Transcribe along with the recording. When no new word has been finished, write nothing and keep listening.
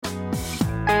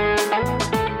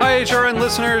HRN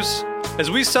listeners.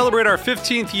 As we celebrate our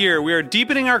 15th year, we are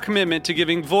deepening our commitment to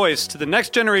giving voice to the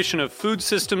next generation of food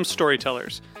systems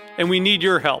storytellers, and we need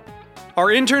your help. Our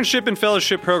internship and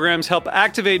fellowship programs help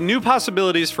activate new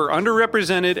possibilities for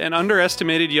underrepresented and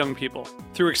underestimated young people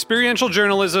through experiential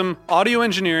journalism, audio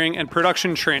engineering, and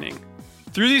production training.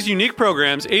 Through these unique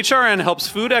programs, HRN helps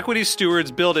food equity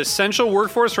stewards build essential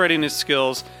workforce readiness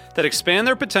skills that expand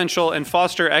their potential and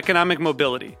foster economic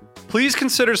mobility. Please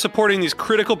consider supporting these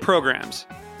critical programs.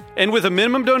 And with a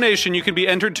minimum donation, you can be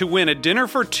entered to win a dinner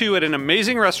for two at an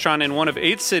amazing restaurant in one of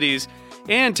 8 cities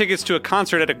and tickets to a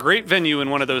concert at a great venue in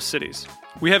one of those cities.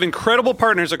 We have incredible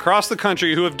partners across the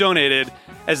country who have donated,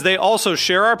 as they also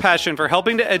share our passion for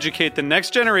helping to educate the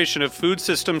next generation of food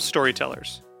systems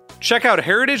storytellers. Check out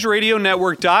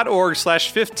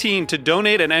heritageradionetwork.org/15 to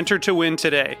donate and enter to win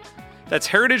today. That's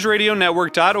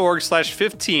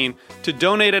heritageradionetwork.org/15 to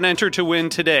donate and enter to win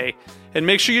today. And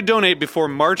make sure you donate before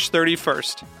March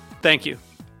 31st. Thank you.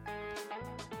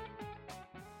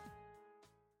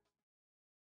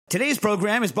 Today's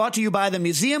program is brought to you by the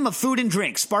Museum of Food and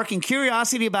Drink, sparking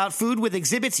curiosity about food with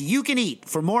exhibits you can eat.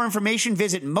 For more information,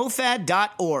 visit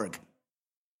mofad.org.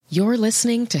 You're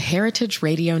listening to Heritage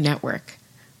Radio Network.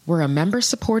 We're a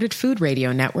member-supported food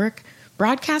radio network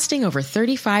broadcasting over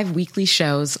 35 weekly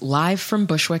shows live from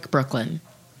Bushwick, Brooklyn.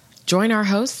 Join our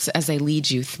hosts as they lead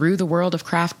you through the world of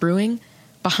craft brewing,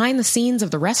 behind the scenes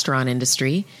of the restaurant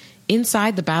industry,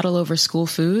 inside the battle over school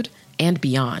food, and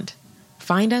beyond.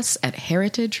 Find us at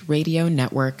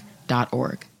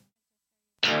heritageradionetwork.org.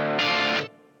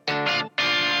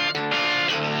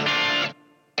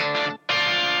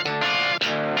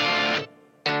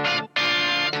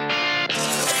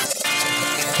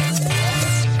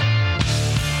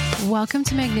 Welcome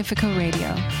to Magnifico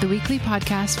Radio, the weekly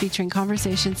podcast featuring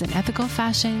conversations in ethical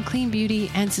fashion, clean beauty,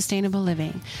 and sustainable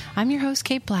living. I'm your host,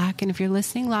 Kate Black, and if you're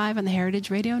listening live on the Heritage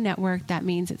Radio Network, that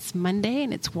means it's Monday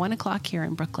and it's 1 o'clock here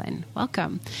in Brooklyn.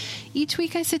 Welcome. Each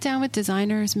week I sit down with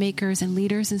designers, makers, and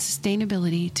leaders in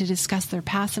sustainability to discuss their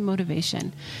paths and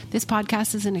motivation. This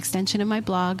podcast is an extension of my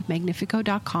blog,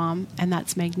 magnifico.com, and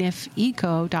that's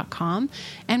magnifico.com,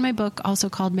 and my book, also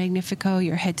called Magnifico,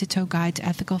 Your Head-to-Toe Guide to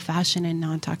Ethical Fashion and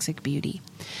Non-Toxic Beauty.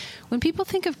 When people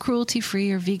think of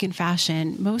cruelty-free or vegan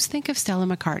fashion, most think of Stella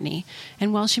McCartney.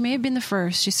 And while she may have been the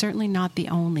first, she's certainly not the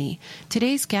only.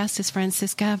 Today's guest is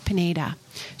Francisca Pineda.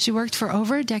 She worked for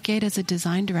over a decade as a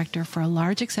design director for a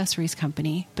large accessories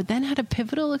company, but then had a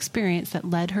pivotal experience that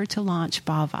led her to launch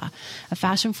Bhava, a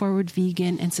fashion-forward,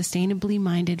 vegan, and sustainably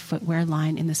minded footwear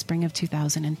line in the spring of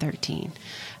 2013.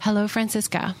 Hello,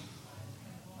 Francisca.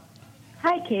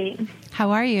 Hi, Kate.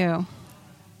 How are you?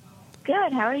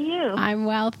 Good. How are you? I'm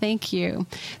well, thank you.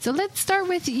 So let's start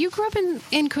with, you grew up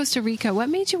in Costa Rica. What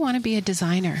made you want to be a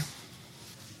designer?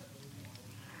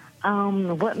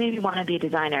 What made me want to be a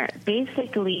designer?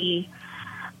 Basically,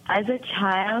 as a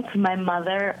child, my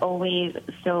mother always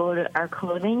sewed our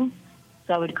clothing.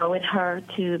 So I would go with her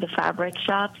to the fabric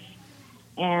shops,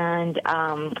 and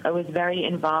I was very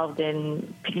involved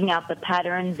in picking out the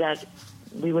patterns that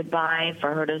we would buy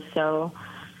for her to sew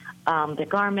the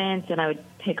garments, and I would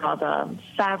pick all the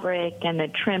fabric and the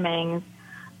trimmings.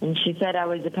 And she said I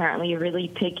was apparently really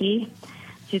picky.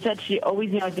 She said she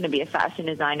always knew I was going to be a fashion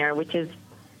designer, which is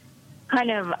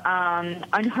kind of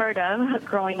unheard of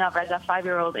growing up as a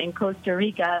 5-year-old in Costa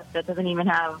Rica that doesn't even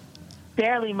have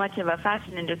barely much of a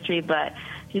fashion industry. But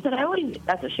she said,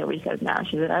 that's what she always says now.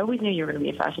 She said, I always knew you were going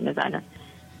to be a fashion designer.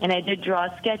 And I did draw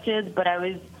sketches, but I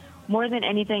was, more than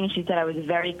anything, she said I was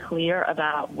very clear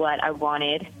about what I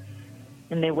wanted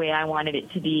and the way I wanted it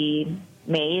to be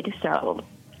made. So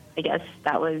I guess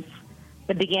that was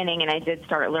the beginning, and I did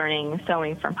start learning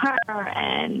sewing from her,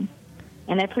 and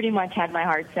I pretty much had my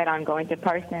heart set on going to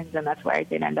Parsons, and that's where I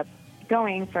did end up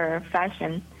going for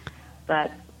fashion.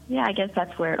 But yeah, I guess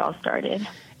that's where it all started.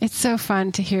 It's so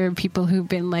fun to hear people who've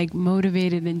been like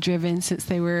motivated and driven since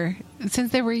they were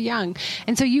young.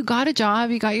 And so you got a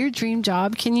job, you got your dream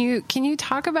job. Can you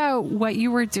talk about what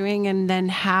you were doing, and then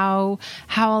how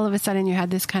all of a sudden you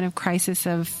had this kind of crisis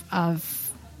of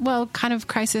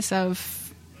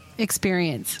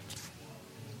experience?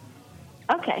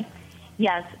 Okay.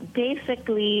 Yes.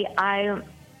 Basically,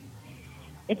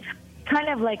 it's kind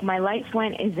of like my life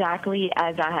went exactly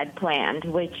as I had planned,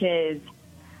 which is,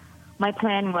 my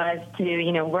plan was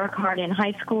to, work hard in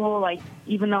high school.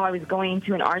 Even though I was going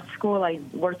to an art school, I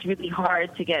worked really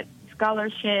hard to get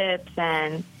scholarships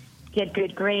and get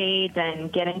good grades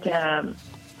and get into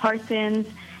Parsons.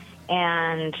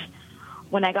 And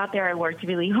when I got there, I worked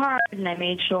really hard, and I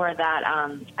made sure that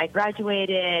I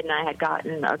graduated and I had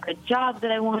gotten a good job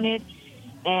that I wanted.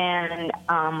 and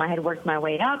I had worked my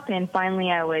way up, and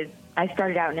finally I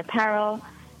started out in apparel,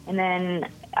 and then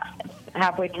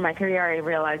halfway through my career I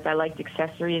realized I liked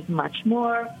accessories much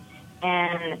more,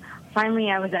 and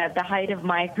finally I was at the height of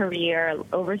my career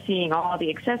overseeing all the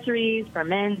accessories for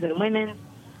men's and women's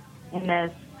in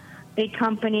this big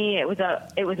company. It was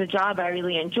a job I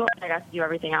really enjoyed. I got to do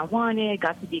everything I wanted,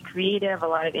 got to be creative, a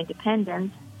lot of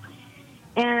independence.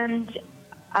 And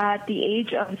at the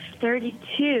age of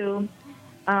 32,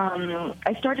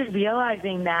 I started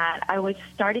realizing that I was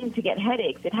starting to get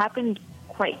headaches. It happened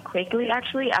quite quickly,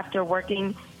 actually, after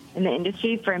working in the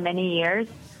industry for many years.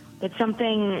 But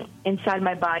something inside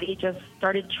my body just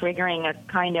started triggering a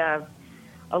kind of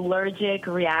allergic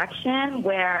reaction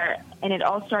and it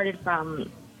all started from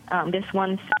this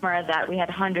one summer that we had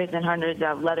hundreds and hundreds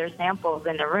of leather samples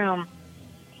in the room.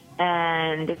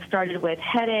 And it started with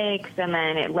headaches, and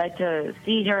then it led to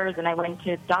seizures, and I went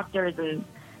to doctors,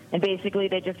 and basically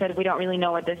they just said, we don't really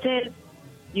know what this is.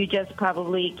 You just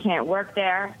probably can't work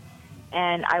there.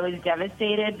 And I was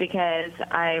devastated because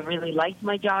I really liked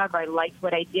my job. I liked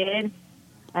what I did.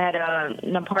 I had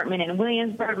an apartment in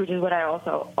Williamsburg, which is what I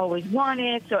also always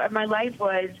wanted. So my life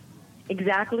was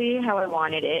exactly how I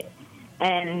wanted it.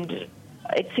 And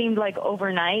it seemed like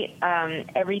overnight,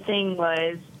 everything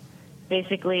was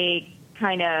basically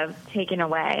kind of taken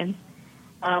away.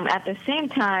 At the same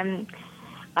time,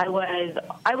 I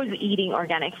was eating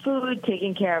organic food,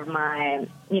 taking care of my,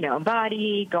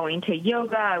 body, going to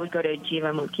yoga. I would go to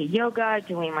Jivamukhi yoga,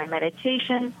 doing my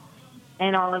meditation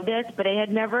and all of this, but I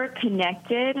had never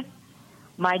connected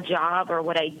my job or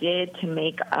what I did to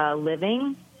make a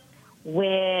living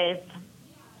with,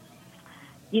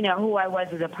 who I was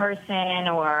as a person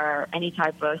or any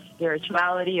type of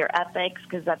spirituality or ethics,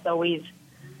 because that's always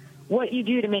what you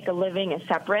do to make a living is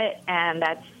separate, and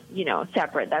that's,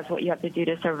 separate. That's what you have to do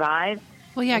to survive.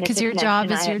 Well, yeah, because your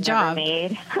job is your job.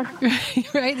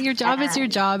 Right? Your job is your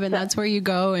job, and that's where you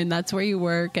go, and that's where you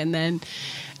work, and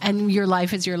your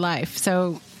life is your life.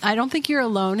 So I don't think you're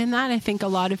alone in that. I think a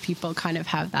lot of people kind of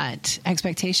have that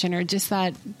expectation or just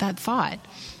that thought.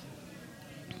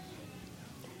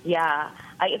 Yeah.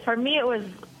 For me, it was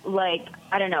like,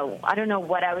 I don't know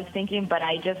what I was thinking, but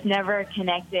I just never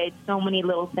connected so many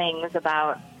little things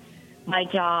about my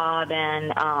job.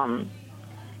 And,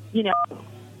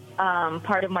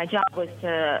 part of my job was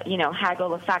to, haggle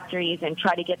the factories and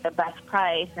try to get the best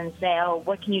price and say, oh,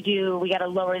 what can you do? We got to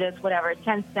lower this, whatever,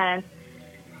 10 cents.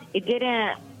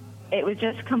 It was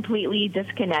just completely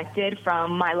disconnected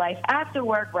from my life after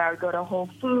work, where I would go to Whole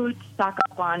Foods, stock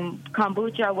up on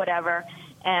kombucha, whatever.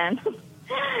 And,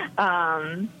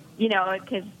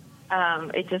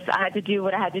 because I had to do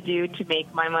what I had to do to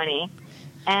make my money.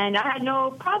 And I had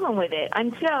no problem with it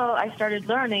until I started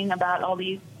learning about all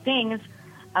these things,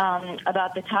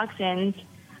 about the toxins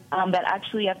that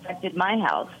actually affected my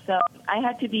health. So I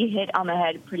had to be hit on the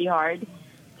head pretty hard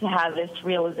to have this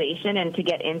realization and to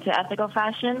get into ethical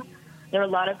fashion. There are a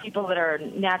lot of people that are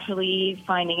naturally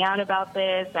finding out about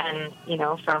this, and,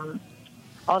 from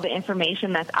all the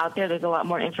information that's out there's a lot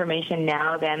more information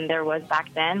now than there was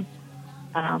back then.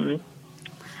 I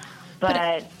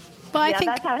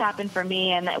think that's how it happened for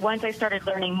me. And once I started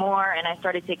learning more and I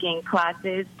started taking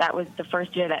classes, that was the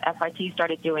first year that FIT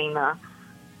started doing the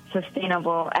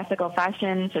Sustainable Ethical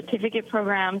Fashion Certificate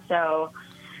Program. So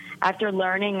after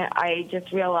learning, I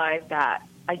just realized that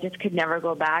I just could never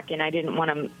go back, and I didn't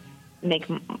want to make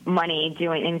money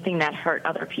doing anything that hurt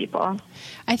other people.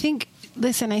 I think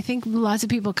lots of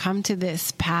people come to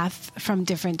this path from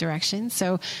different directions.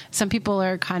 So some people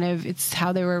are it's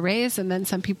how they were raised. And then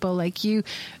some people like you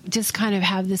just kind of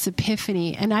have this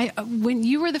epiphany. And when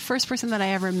you were the first person that I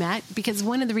ever met, because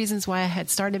one of the reasons why I had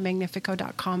started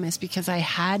Magnifico.com is because I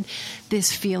had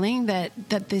this feeling that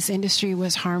this industry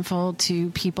was harmful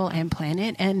to people and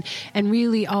planet. And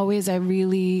really always, I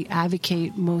really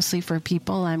advocate mostly for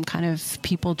people. I'm kind of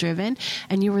people driven.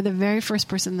 And you were the very first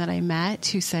person that I met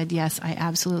who said, yes, I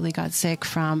absolutely got sick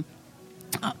from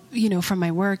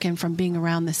my work and from being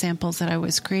around the samples that I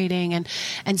was creating. And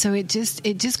so it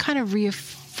just kind of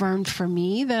reaffirmed for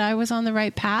me that I was on the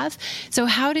right path. So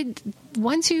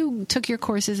once you took your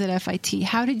courses at FIT,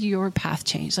 how did your path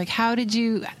change? Like, how did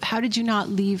you not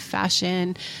leave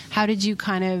fashion? How did you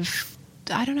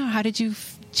how did you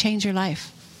change your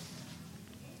life?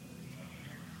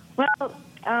 Well,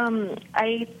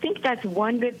 I think that's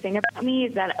one good thing about me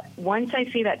is that once I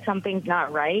see that something's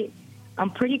not right,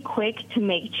 I'm pretty quick to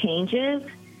make changes.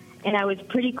 And I was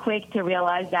pretty quick to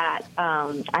realize that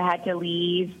I had to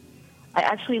leave. I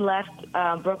actually left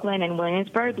Brooklyn and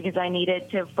Williamsburg because I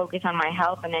needed to focus on my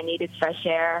health and I needed fresh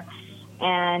air.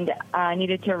 and I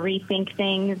needed to rethink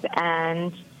things.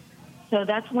 And so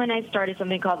that's when I started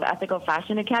something called the Ethical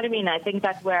Fashion Academy, and I think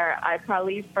that's where I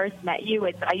probably first met you.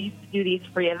 I used to do these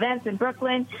free events in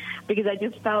Brooklyn because I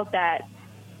just felt that,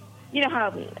 you know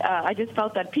how I just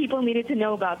felt that people needed to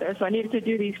know about this. So I needed to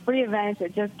do these free events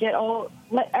and just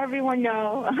let everyone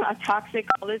know how toxic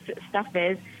all this stuff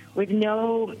is with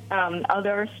no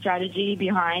other strategy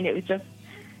behind. It was just,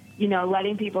 you know,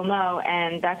 letting people know.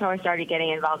 And that's how I started getting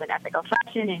involved in ethical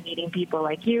fashion and meeting people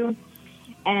like you.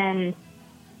 And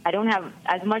I don't have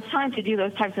as much time to do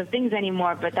those types of things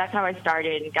anymore, but that's how I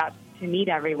started and got to meet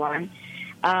everyone.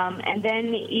 And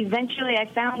then eventually I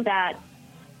found that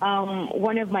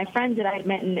one of my friends that I had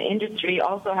met in the industry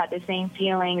also had the same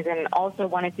feelings and also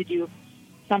wanted to do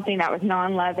something that was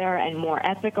non-leather and more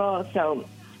ethical. So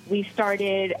we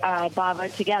started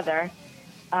Bhava together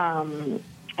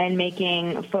and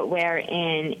making footwear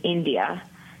in India.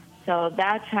 So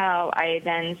that's how I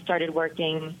then started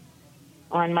working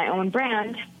on my own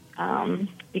brand,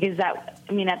 because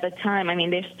at the time,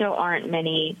 there still aren't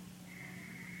many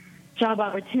job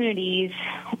opportunities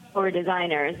for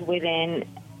designers within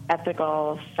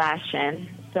ethical fashion.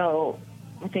 So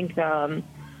I think the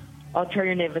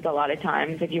alternative is a lot of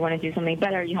times, if you want to do something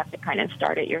better, you have to kind of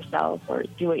start it yourself or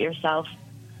do it yourself.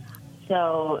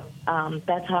 So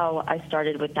that's how I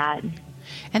started with that.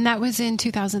 And that was in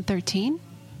 2013?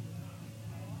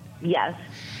 Yes.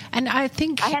 And I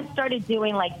think I had started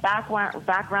doing like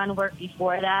background work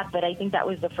before that, but I think that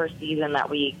was the first season that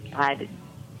we had,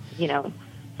 you know,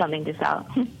 something to sell.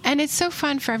 And it's so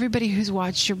fun for everybody who's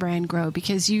watched your brand grow,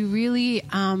 because you really,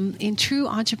 in true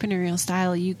entrepreneurial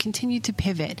style, you continue to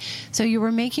pivot. So you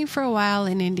were making for a while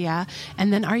in India,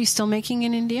 and then are you still making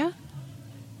in India?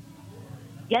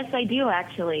 Yes, I do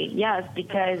actually. Yes,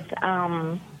 because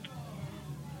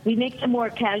we make some more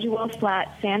casual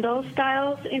flat sandal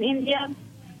styles in India.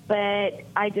 But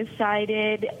I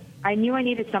decided, I knew I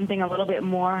needed something a little bit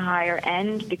more higher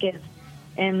end, because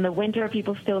in the winter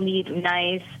people still need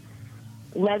nice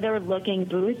leather-looking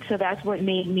boots. So that's what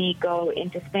made me go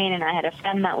into Spain. And I had a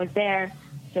friend that was there,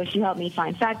 so she helped me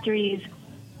find factories.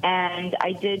 And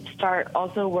I did start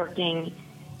also working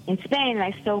in Spain, and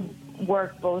I still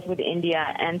work both with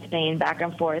India and Spain back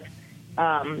and forth,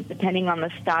 depending on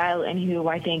the style and who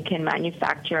I think can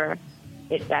manufacture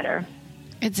it better.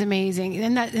 It's amazing.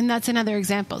 And that's another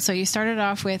example. So you started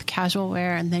off with casual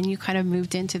wear, and then you kind of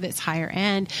moved into this higher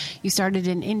end. You started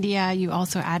in India. You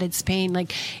also added Spain.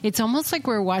 Like, it's almost like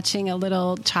we're watching a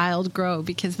little child grow,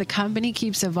 because the company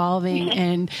keeps evolving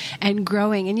and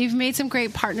growing. And you've made some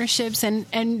great partnerships.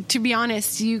 And to be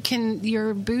honest,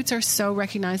 your boots are so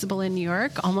recognizable in New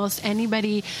York. Almost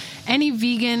anybody, any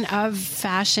vegan of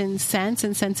fashion sense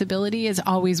and sensibility is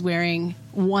always wearing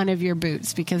one of your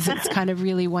boots, because it's kind of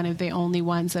really one of the only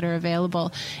ones that are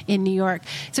available in New York.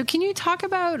 So can you talk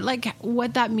about like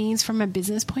what that means from a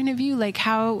business point of view? Like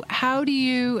how did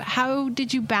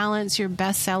you balance your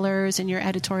bestsellers and your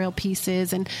editorial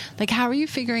pieces, and like how are you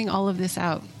figuring all of this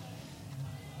out?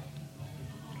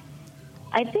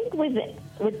 I think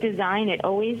with design, it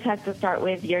always has to start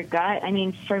with your gut. I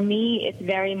mean, for me, it's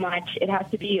very much, it has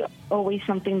to be always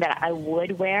something that I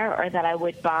would wear or that I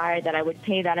would buy, or that I would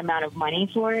pay that amount of money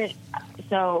for it.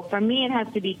 So for me, it has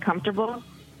to be comfortable.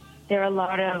 There are a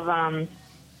lot of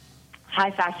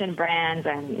high fashion brands,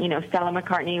 and, you know, Stella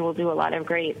McCartney will do a lot of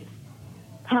great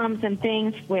pumps and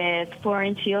things with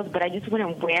 4-inch heels, but I just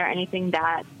wouldn't wear anything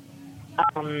that,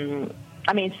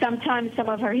 sometimes some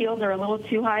of her heels are a little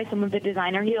too high, some of the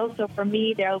designer heels. So for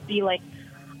me, there'll be like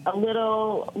a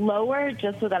little lower,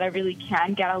 just so that I really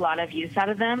can get a lot of use out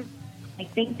of them. I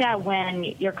think that when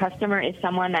your customer is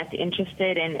someone that's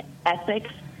interested in ethics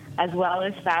as well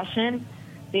as fashion,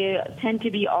 they tend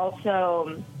to be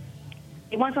also,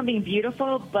 they want something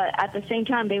beautiful, but at the same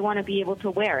time, they want to be able to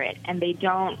wear it. And they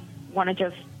don't want to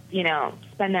just, you know,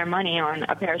 spend their money on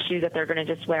a pair of shoes that they're going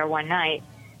to just wear one night.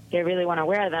 They really want to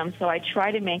wear them. So I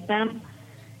try to make them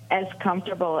as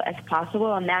comfortable as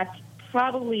possible. And that's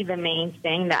probably the main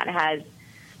thing that has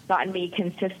gotten me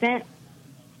consistent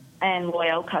and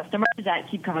loyal customers that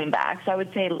keep coming back. So I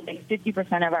would say like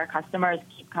 50% of our customers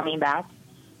keep coming back.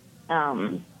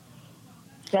 And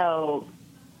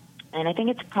I think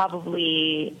it's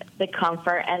probably the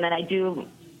comfort. And then I do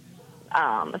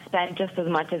spend just as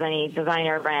much as any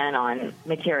designer brand on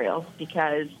materials,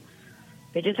 because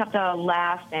they just have to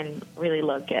last and really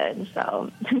look good. So,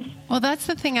 well, that's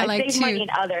the thing I like too. Save money in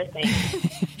other things.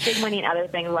 Save money in other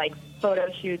things like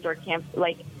photo shoots or camp.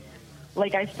 Like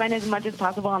I spend as much as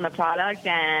possible on the product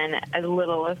and as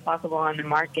little as possible on the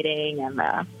marketing and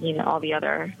all the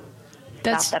other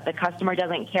stuff that the customer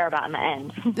doesn't care about in the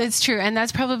end. That's true. And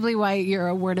that's probably why you're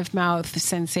a word of mouth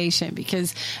sensation,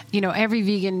 because, every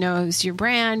vegan knows your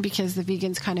brand because the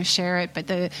vegans kind of share it.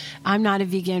 But I'm not a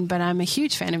vegan, but I'm a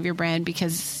huge fan of your brand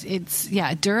because it's,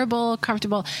 durable,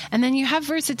 comfortable. And then you have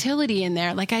versatility in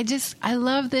there. Like, I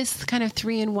love this kind of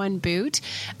 3-in-1 boot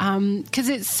because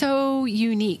it's so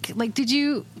unique. Like,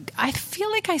 I feel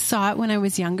like I saw it when I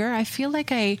was younger. I feel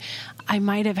like I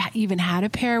might have even had a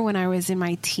pair when I was in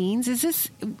my teens. Is this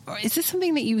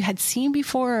something that you had seen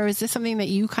before, or is this something that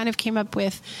you kind of came up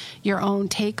with your own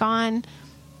take on?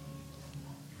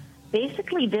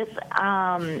 Basically, this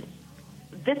is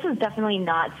definitely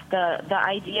not the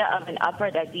idea of an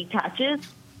upper that detaches.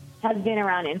 Has been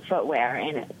around in footwear,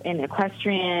 in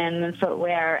equestrian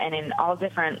footwear, and in all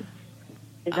different.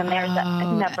 And there's I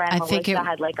think that brand Melissa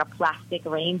had like a plastic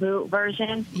rain boot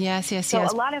version. Yes. So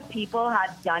a lot of people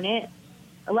have done it.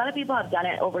 A lot of people have done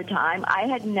it over time. I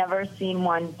had never seen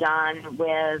one done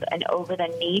with an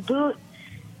over-the-knee boot.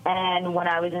 And when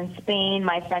I was in Spain,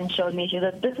 my friend showed me, she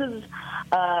said, this is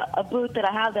a boot that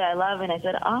I have that I love. And I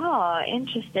said, oh,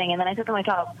 interesting. And then I said to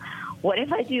myself, what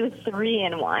if I do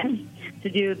 3-in-1 to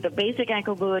do the basic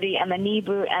ankle bootie and the knee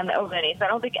boot and the over-the-knee? So I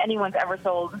don't think anyone's ever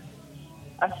sold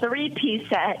a 3-piece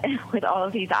set with all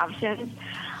of these options.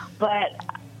 But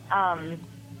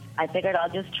I figured I'll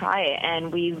just try it.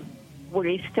 And we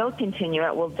still continue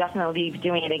it. We'll definitely be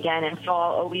doing it again in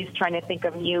fall, always trying to think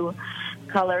of new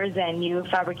colors and new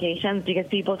fabrications because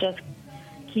people just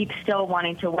keep still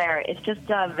wanting to wear it. It's just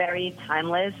a very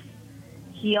timeless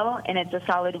heel, and it's a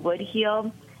solid wood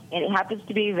heel, and it happens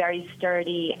to be very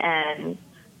sturdy and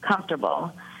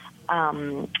comfortable.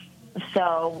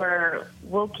 So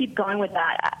we'll keep going with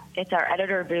that. It's our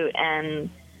editor boot, and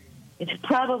it's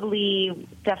probably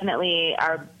definitely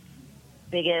our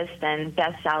biggest and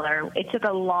best seller. It took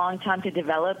a long time to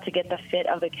develop to get the fit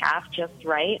of the calf just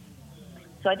right.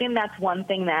 So I think that's one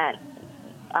thing that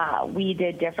we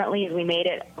did differently is we made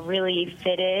it really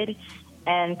fitted,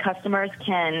 and customers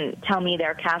can tell me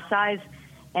their calf size,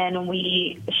 and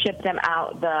we ship them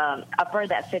out the upper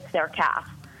that fits their calf.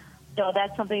 So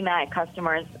that's something that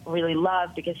customers really love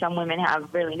because some women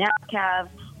have really narrow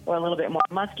calves or a little bit more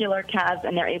muscular calves,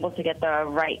 and they're able to get the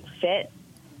right fit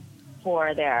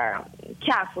for their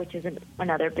calf, which is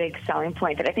another big selling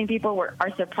point that I think people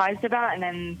are surprised about, and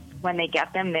then when they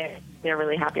get them, they're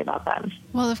really happy about that.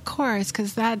 Well, of course,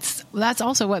 because that's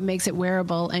also what makes it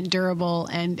wearable and durable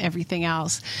and everything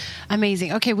else.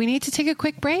 Amazing. Okay, we need to take a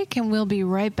quick break, and we'll be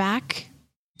right back.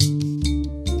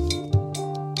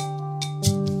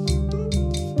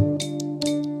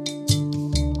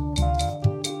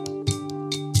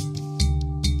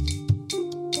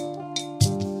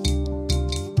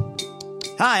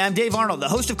 Hi, I'm Dave Arnold, the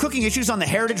host of Cooking Issues on the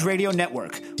Heritage Radio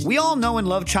Network. We all know and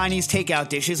love Chinese takeout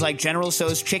dishes like General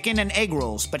Tso's chicken and egg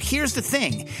rolls, but here's the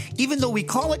thing. Even though we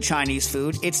call it Chinese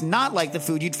food, it's not like the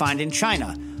food you'd find in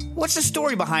China. What's the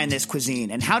story behind this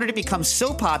cuisine, and how did it become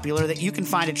so popular that you can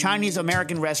find a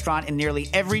Chinese-American restaurant in nearly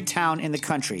every town in the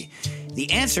country?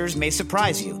 The answers may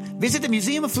surprise you. Visit the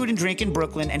Museum of Food and Drink in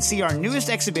Brooklyn and see our newest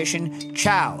exhibition,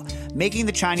 Chow, Making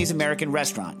the Chinese-American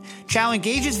Restaurant. Chow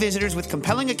engages visitors with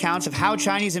compelling accounts of how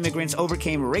Chinese immigrants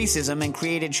overcame racism and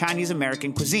created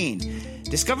Chinese-American cuisine.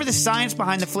 Discover the science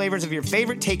behind the flavors of your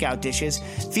favorite takeout dishes,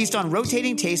 feast on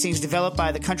rotating tastings developed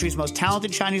by the country's most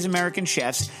talented Chinese-American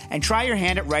chefs, and try your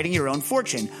hand at writing your own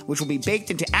fortune, which will be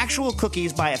baked into actual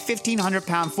cookies by a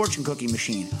 1,500-pound fortune cookie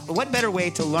machine. What better way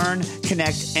to learn,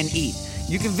 connect, and eat?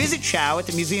 You can visit Chow at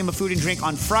the Museum of Food and Drink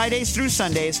on Fridays through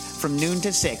Sundays from noon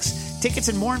to 6. Tickets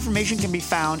and more information can be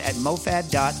found at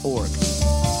mofad.org.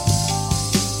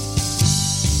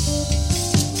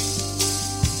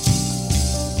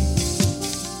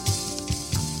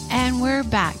 And we're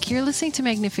back. You're listening to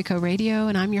Magnifico Radio,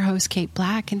 and I'm your host, Kate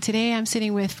Black. And today I'm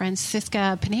sitting with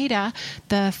Francisca Pineda,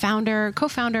 the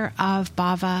co-founder of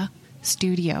Bhava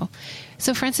Studio.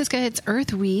 So, Francisca, it's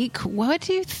Earth Week. What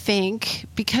do you think,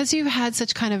 because you've had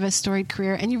such kind of a storied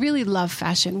career and you really love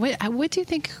fashion, what do you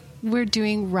think we're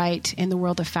doing right in the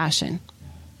world of fashion?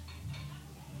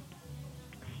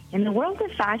 In the world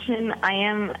of fashion,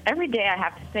 every day I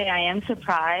have to say I am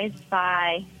surprised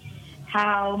by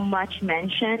how much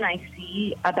mention I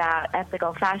see about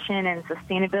ethical fashion and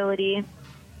sustainability.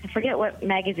 I forget what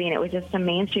magazine. It was just a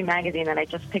mainstream magazine that I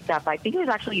just picked up. I think it was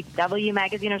actually W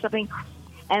Magazine or something.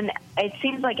 And it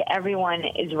seems like everyone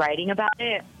is writing about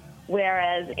it,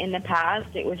 whereas in the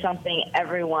past it was something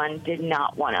everyone did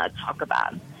not want to talk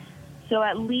about. So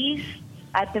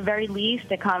at the very least,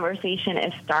 the conversation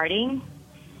is starting.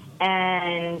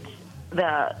 And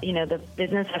the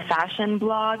Business of Fashion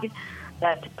blog,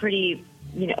 that's pretty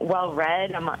well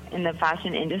read in the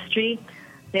fashion industry.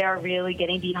 They are really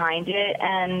getting behind it,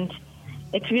 and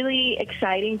it's really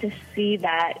exciting to see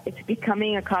that it's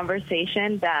becoming a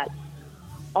conversation that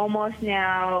almost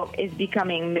now is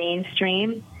becoming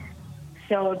mainstream.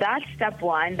 So that's step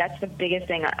one. That's the biggest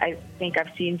thing I think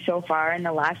I've seen so far in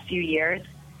the last few years.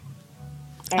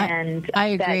 And I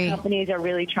agree. That companies are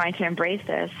really trying to embrace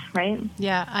this, right?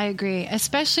 Yeah, I agree.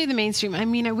 Especially the mainstream. I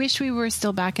mean, I wish we were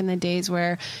still back in the days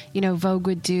where, Vogue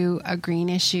would do a green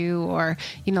issue, or,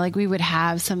 like we would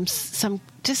have some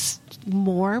just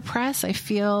more press. I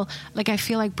feel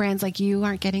like brands like you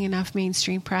aren't getting enough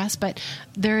mainstream press, but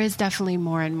there is definitely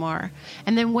more and more.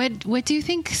 And then what do you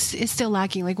think is still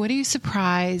lacking? Like, what are you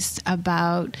surprised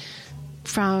about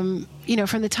from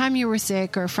the time you were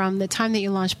sick, or from the time that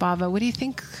you launched Bhava? What do you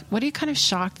think? What are you kind of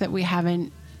shocked that we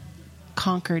haven't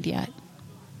conquered yet?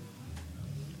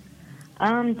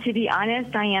 To be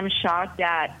honest, I am shocked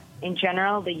that in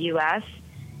general the U.S.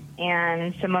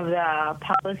 and some of the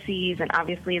policies, and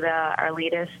obviously our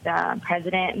latest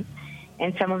president,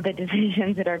 and some of the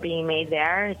decisions that are being made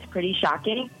there, it's pretty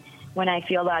shocking. When I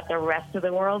feel that the rest of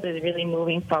the world is really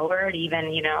moving forward, even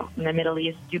in the Middle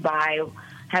East, Dubai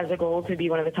has a goal to be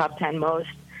one of the top 10 most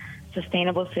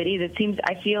sustainable cities.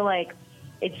 I feel like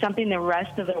it's something the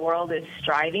rest of the world is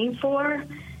striving for,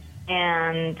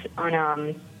 and on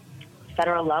a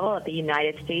federal level at the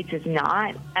United States is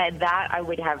not. That I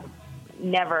would have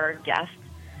never guessed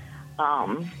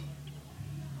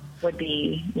would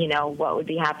be, what would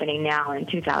be happening now in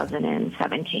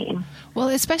 2017. Well,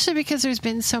 especially because there's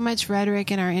been so much rhetoric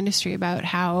in our industry about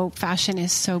how fashion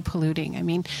is so polluting. I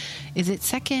mean, is it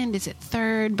second? Is it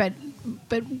third? But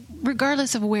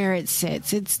regardless of where it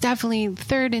sits, it's definitely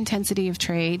third intensity of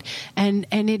trade, and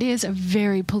it is a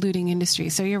very polluting industry.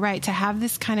 So you're right, to have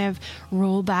this kind of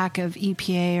rollback of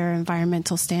EPA or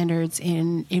environmental standards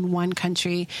in one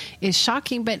country is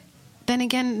shocking. But then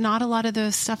again, not a lot of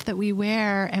the stuff that we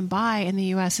wear and buy in the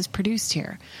U.S. is produced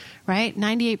here, right?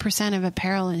 98% of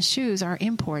apparel and shoes are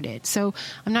imported. So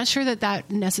I'm not sure that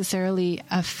necessarily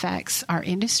affects our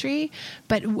industry.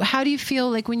 But how do you feel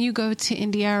like when you go to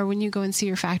India, or when you go and see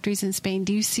your factories in Spain,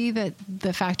 do you see that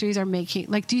the factories are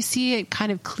do you see it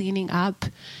kind of cleaning up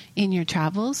in your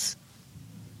travels?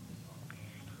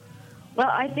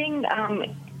 Well, I think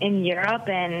in Europe,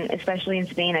 and especially in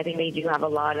Spain, I think they do have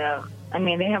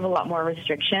they have a lot more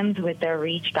restrictions with their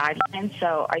REACH guidelines.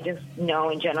 So I just know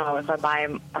in general, if I buy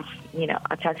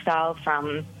a textile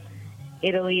from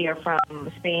Italy or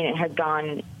from Spain, it has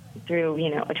gone through,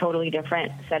 a totally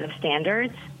different set of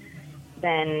standards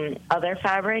than other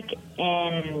fabric.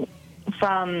 And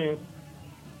from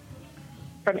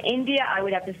India, I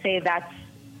would have to say that's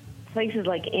places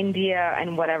like India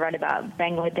and what I read about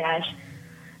Bangladesh.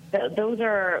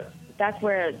 That's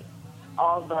where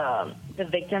all the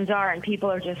victims are, and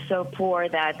people are just so poor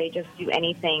that they just do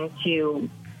anything to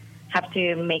have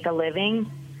to make a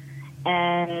living,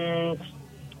 and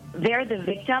they're the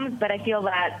victims. But I feel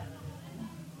that,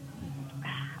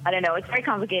 I don't know, it's very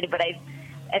complicated, but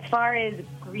as far as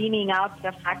greening up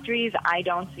the factories, I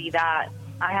don't see that.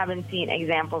 I haven't seen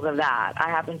examples of that. I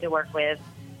happen to work with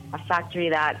a factory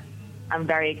that I'm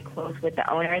very close with the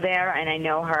owner there, and I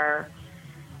know her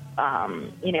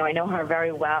I know her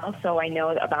very well, so I know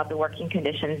about the working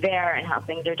conditions there and how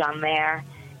things are done there,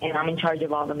 and I'm in charge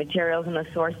of all the materials and the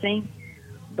sourcing.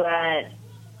 But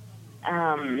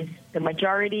the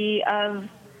majority of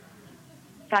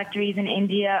factories in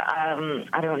India,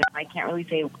 I don't know, I can't really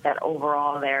say that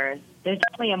overall there's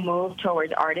definitely a move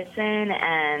towards artisan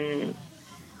and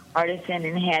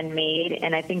handmade,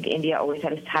 and I think India always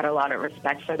has had a lot of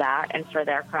respect for that and for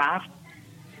their craft.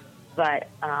 But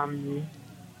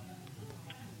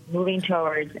moving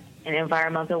towards an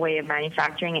environmental way of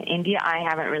manufacturing in India, I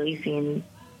haven't really seen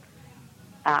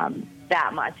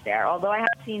that much there. Although I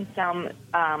have seen some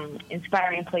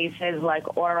inspiring places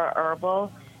like Aura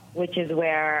Herbal, which is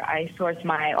where I source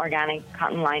my organic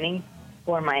cotton lining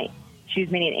for my shoes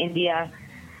made in India.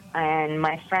 And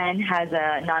my friend has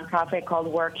a nonprofit called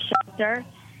Work Shelter,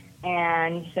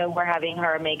 and so we're having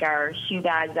her make our shoe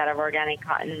bags out of organic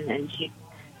cotton, and she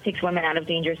takes women out of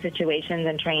dangerous situations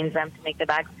and trains them to make the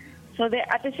bags. So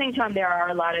at the same time, there are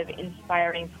a lot of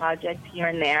inspiring projects here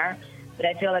and there, but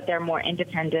I feel that they're more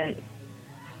independent.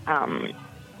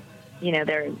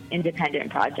 They're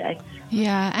independent projects.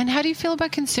 Yeah. And how do you feel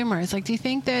about consumers? Like, do you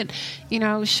think that,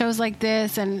 shows like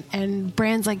this and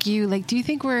brands like you, like, do you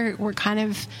think we're kind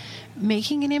of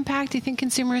making an impact? Do you think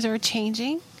consumers are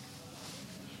changing?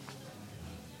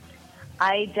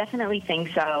 I definitely think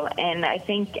so. And I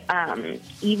think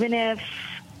even if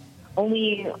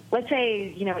let's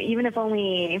say, even if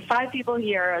only 5 people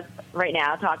here right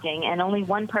now talking and only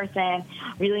one person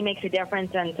really makes a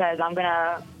difference and says, I'm going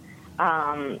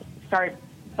to start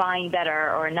buying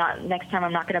better, or not, next time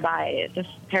I'm not going to buy this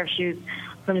pair of shoes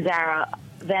from Zara,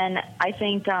 then I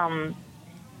think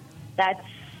that's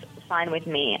fine with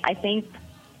me. I think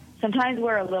sometimes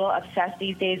we're a little obsessed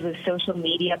these days with social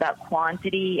media about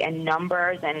quantity and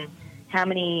numbers and how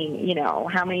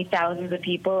many thousands of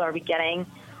people are we getting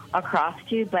across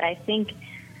to. But I think,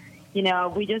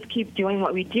 we just keep doing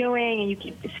what we're doing and you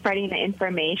keep spreading the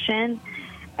information.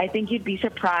 I think you'd be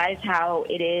surprised how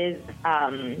it is.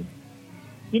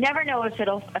 You never know if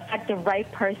it'll affect the right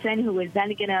person who is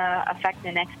then going to affect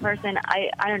the next person.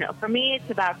 I don't know. For me, it's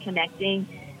about connecting,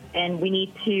 and we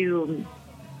need to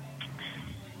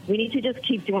just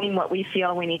keep doing what we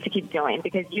feel we need to keep doing,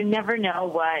 because you never know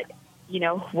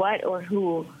what or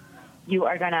who you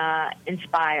are going to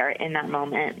inspire in that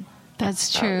moment.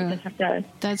 That's true. We have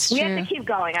to keep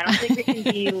going. I don't think it can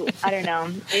be, I don't know.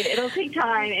 It'll take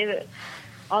time.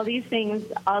 All these things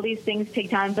take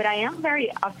time, but I am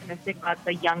very optimistic about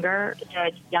the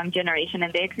young generation,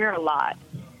 and they appear a lot.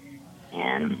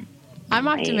 And I'm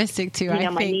optimistic too. I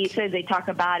think my nieces, they talk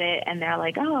about it, and they're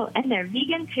like, oh, and they're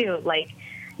vegan too. Like,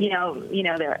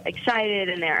 they're excited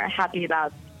and they're happy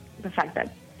about the fact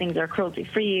that things are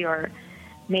cruelty-free or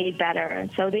made better.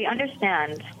 So they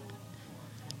understand.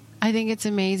 I think it's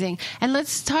amazing. And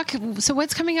let's talk, so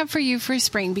what's coming up for you for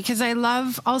spring? Because I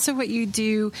love also what you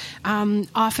do.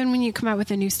 Often when you come out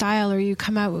with a new style or you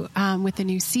come out with a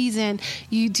new season,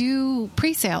 you do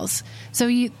pre-sales so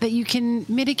that you can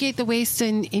mitigate the waste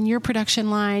in your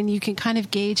production line. You can kind of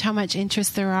gauge how much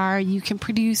interest there are. You can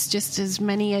produce just as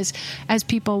many as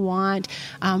people want,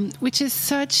 which is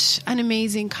such an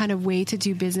amazing kind of way to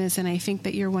do business. And I think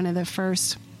that you're one of the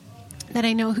first that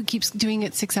I know who keeps doing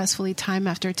it successfully time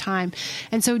after time.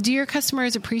 And so do your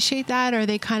customers appreciate that? Are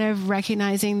they kind of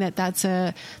recognizing that that's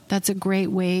a great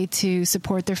way to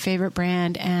support their favorite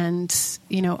brand and,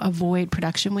 avoid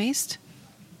production waste?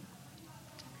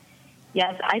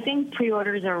 Yes, I think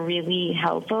pre-orders are really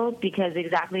helpful because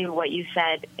exactly what you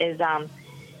said is,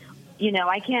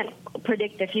 I can't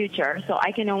predict the future, so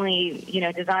I can only,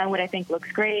 design what I think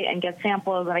looks great and get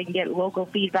samples, and I can get local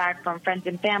feedback from friends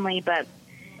and family, but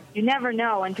you never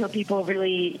know until people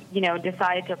really,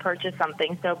 decide to purchase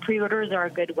something. So pre-orders are a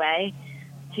good way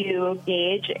to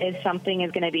gauge if something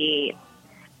is going to be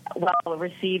well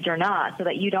received or not, so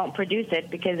that you don't produce it,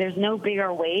 because there's no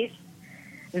bigger waste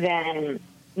than,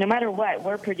 no matter what,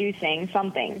 we're producing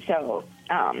something. So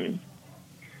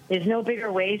there's no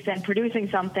bigger waste than producing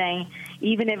something,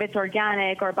 even if it's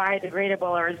organic or biodegradable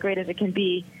or as great as it can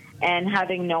be, and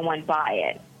having no one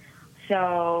buy it.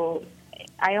 So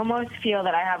I almost feel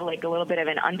that I have like a little bit of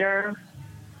an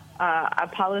a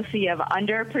policy of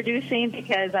underproducing,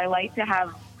 because I like to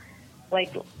have,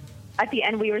 like, at the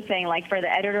end we were saying, like, for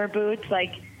the editor boots,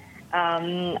 like,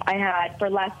 I had, for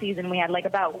last season, we had like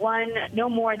about no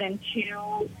more than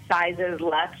 2 sizes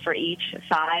left for each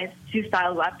size, 2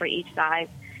 styles left for each size.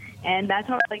 And that's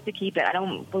how I like to keep it. I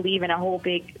don't believe in a whole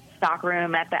big stock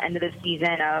room at the end of the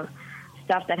season of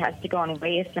stuff that has to go on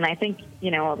waste. And I think,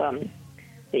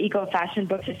 the eco fashion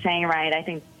books are saying, right, I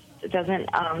think it doesn't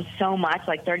so much,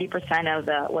 like 30%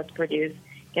 of what's produced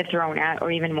gets thrown out,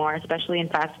 or even more, especially in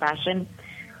fast fashion.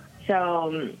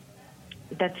 So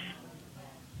that's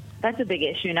a big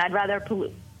issue. And I'd rather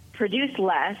produce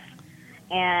less,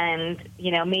 and,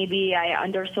 maybe I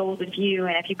undersold a few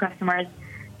customers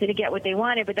didn't get what they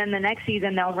wanted, but then the next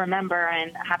season they'll remember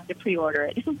and have to pre-order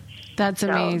it. That's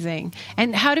amazing.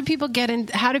 And how do people get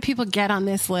on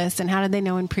this list, and how do they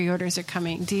know when pre-orders are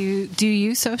coming? Do you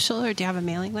use social, or do you have a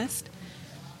mailing list?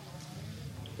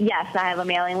 Yes, I have a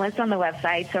mailing list on the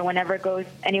website. So whenever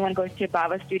anyone goes to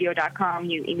bhavastudio.com,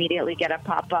 you immediately get a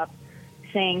pop-up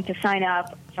saying to sign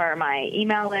up for my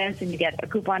email list, and you get a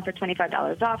coupon for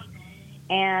 $25 off.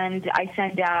 And I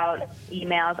send out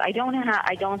emails. I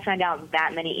don't send out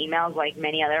that many emails like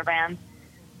many other brands.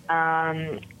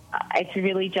 It's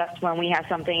really just when we have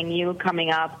something new coming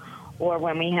up, or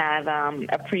when we have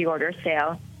a pre-order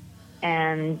sale.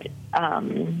 And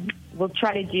we'll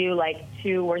try to do like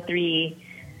 2 or 3,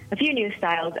 a few new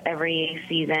styles every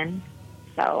season.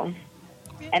 So,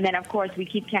 and then of course we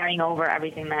keep carrying over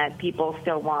everything that people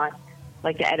still want,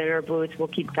 like the editor boots will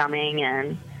keep coming,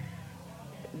 and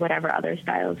whatever other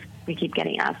styles we keep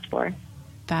getting asked for.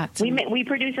 We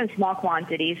produce in small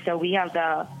quantities, so we have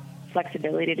the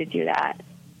flexibility to do that.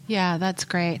 Yeah, that's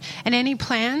great. And any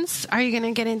plans? Are you going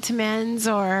to get into men's,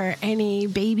 or any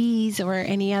babies, or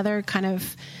any other kind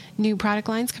of new product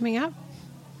lines coming up?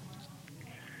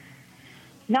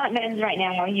 Not men's right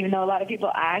now, even though a lot of people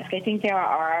ask. I think there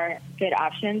are good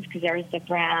options because there's the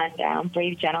brand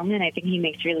Brave Gentleman. I think he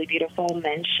makes really beautiful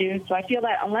men's shoes. So I feel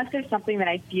that unless there's something that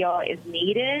I feel is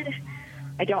needed,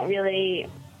 I don't really,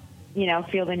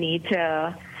 feel the need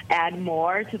to add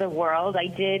more to the world.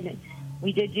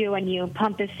 We did do a new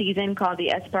pump this season called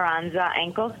the Esperanza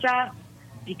ankle strap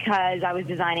because I was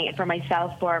designing it for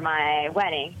myself for my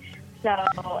wedding. So,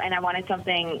 and I wanted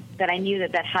something that I knew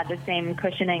that had the same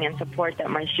cushioning and support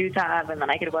that my shoes have, and that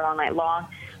I could wear all night long.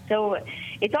 So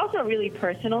it's also really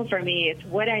personal for me. It's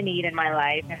what I need in my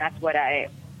life, and that's what I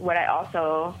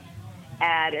also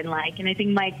add and like. And I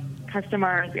think my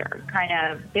customers are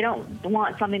they don't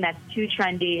want something that's too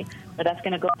trendy or that's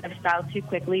going to go out of style too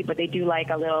quickly, but they do like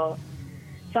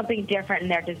something different in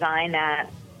their design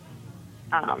that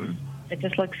it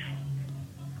just looks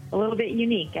a little bit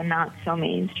unique and not so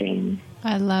mainstream.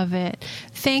 I love it.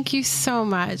 Thank you so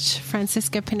much,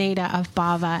 Francisca Pineda of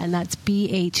Bhava, and that's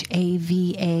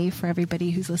Bhava for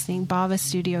everybody who's listening,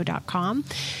 bhavastudio.com.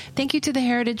 Thank you to the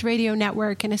Heritage Radio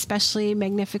Network and especially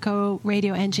Magnifico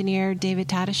radio engineer David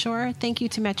Tadashore. Thank you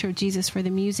to Metro Jesus for the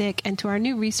music and to our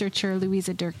new researcher,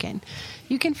 Louisa Durkin.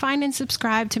 You can find and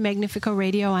subscribe to Magnifico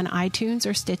Radio on iTunes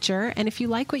or Stitcher, and if you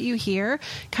like what you hear,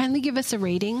 kindly give us a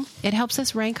rating. It helps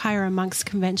us rank higher amongst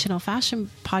conventional fashion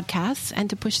podcasts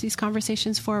and to push these conversations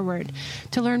forward.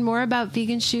 To learn more about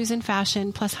vegan shoes and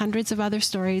fashion, plus hundreds of other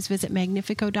stories, visit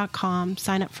magnifico.com,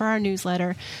 sign up for our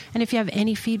newsletter, and if you have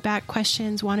any feedback,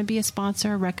 questions, want to be a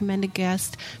sponsor, recommend a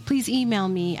guest, please email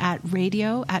me at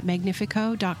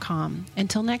radio@magnifico.com.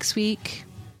 Until next week.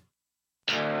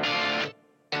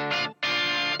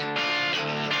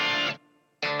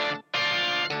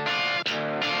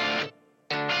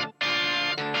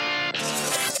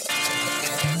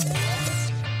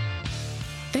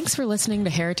 Thanks for listening to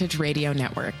Heritage Radio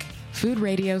Network, food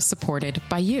radio supported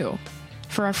by you.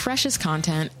 For our freshest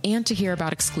content and to hear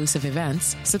about exclusive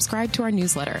events, subscribe to our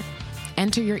newsletter.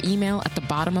 Enter your email at the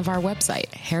bottom of our website,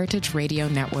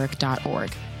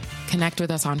 heritageradionetwork.org. Connect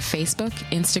with us on Facebook,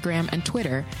 Instagram, and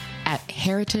Twitter at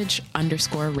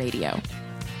heritage_radio.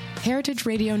 Heritage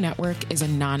Radio Network is a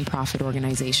nonprofit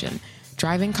organization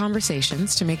driving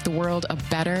conversations to make the world a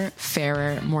better,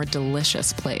 fairer, more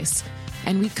delicious place.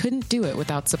 And we couldn't do it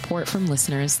without support from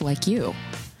listeners like you.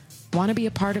 Want to be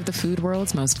a part of the food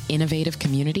world's most innovative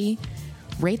community?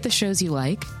 Rate the shows you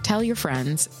like, tell your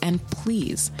friends, and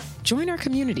please join our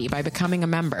community by becoming a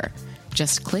member.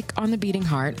 Just click on the beating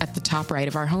heart at the top right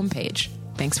of our homepage.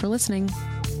 Thanks for listening.